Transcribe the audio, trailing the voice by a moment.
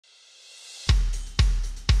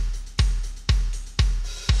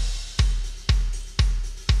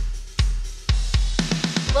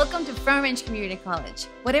Welcome to Front Range Community College.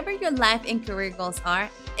 Whatever your life and career goals are,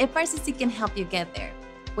 FRCC can help you get there.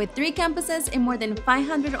 With 3 campuses and more than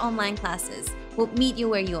 500 online classes, we'll meet you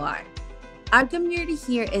where you are. Our community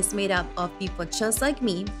here is made up of people just like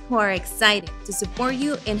me who are excited to support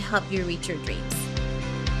you and help you reach your dreams.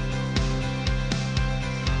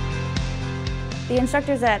 The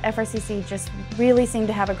instructors at FRCC just really seem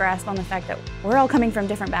to have a grasp on the fact that we're all coming from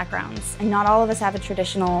different backgrounds and not all of us have a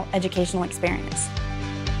traditional educational experience.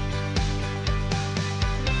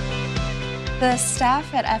 The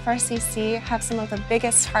staff at FRCC have some of the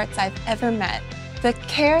biggest hearts I've ever met. The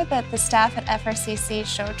care that the staff at FRCC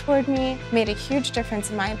showed toward me made a huge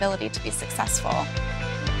difference in my ability to be successful.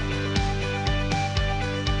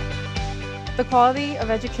 The quality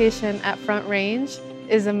of education at Front Range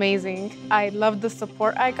is amazing. I love the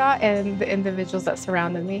support I got and the individuals that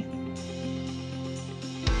surrounded me.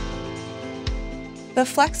 The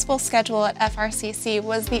flexible schedule at FRCC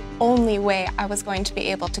was the only way I was going to be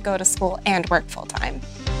able to go to school and work full-time.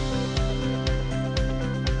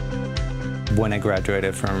 When I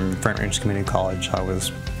graduated from Front Range Community College, I was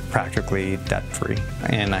practically debt-free,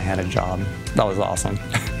 and I had a job. That was awesome.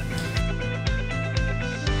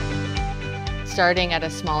 Starting at a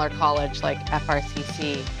smaller college like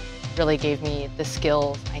FRCC really gave me the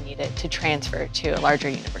skills I needed to transfer to a larger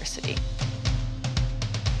university.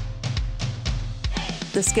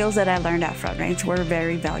 The skills that I learned at Front Range were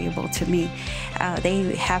very valuable to me.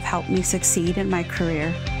 They have helped me succeed in my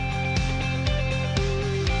career.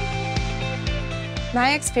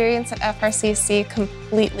 My experience at FRCC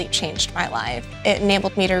completely changed my life. It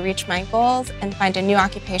enabled me to reach my goals and find a new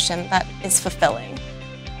occupation that is fulfilling.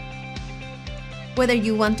 Whether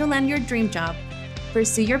you want to land your dream job,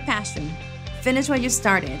 pursue your passion, finish what you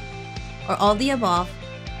started, or all the above,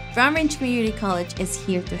 Front Range Community College is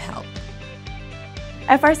here to help.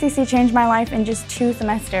 FRCC changed my life in just 2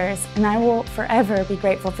 semesters, and I will forever be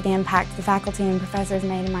grateful for the impact the faculty and professors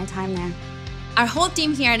made in my time there. Our whole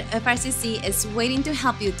team here at FRCC is waiting to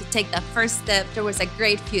help you to take that first step towards a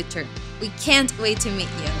great future. We can't wait to meet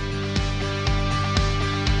you.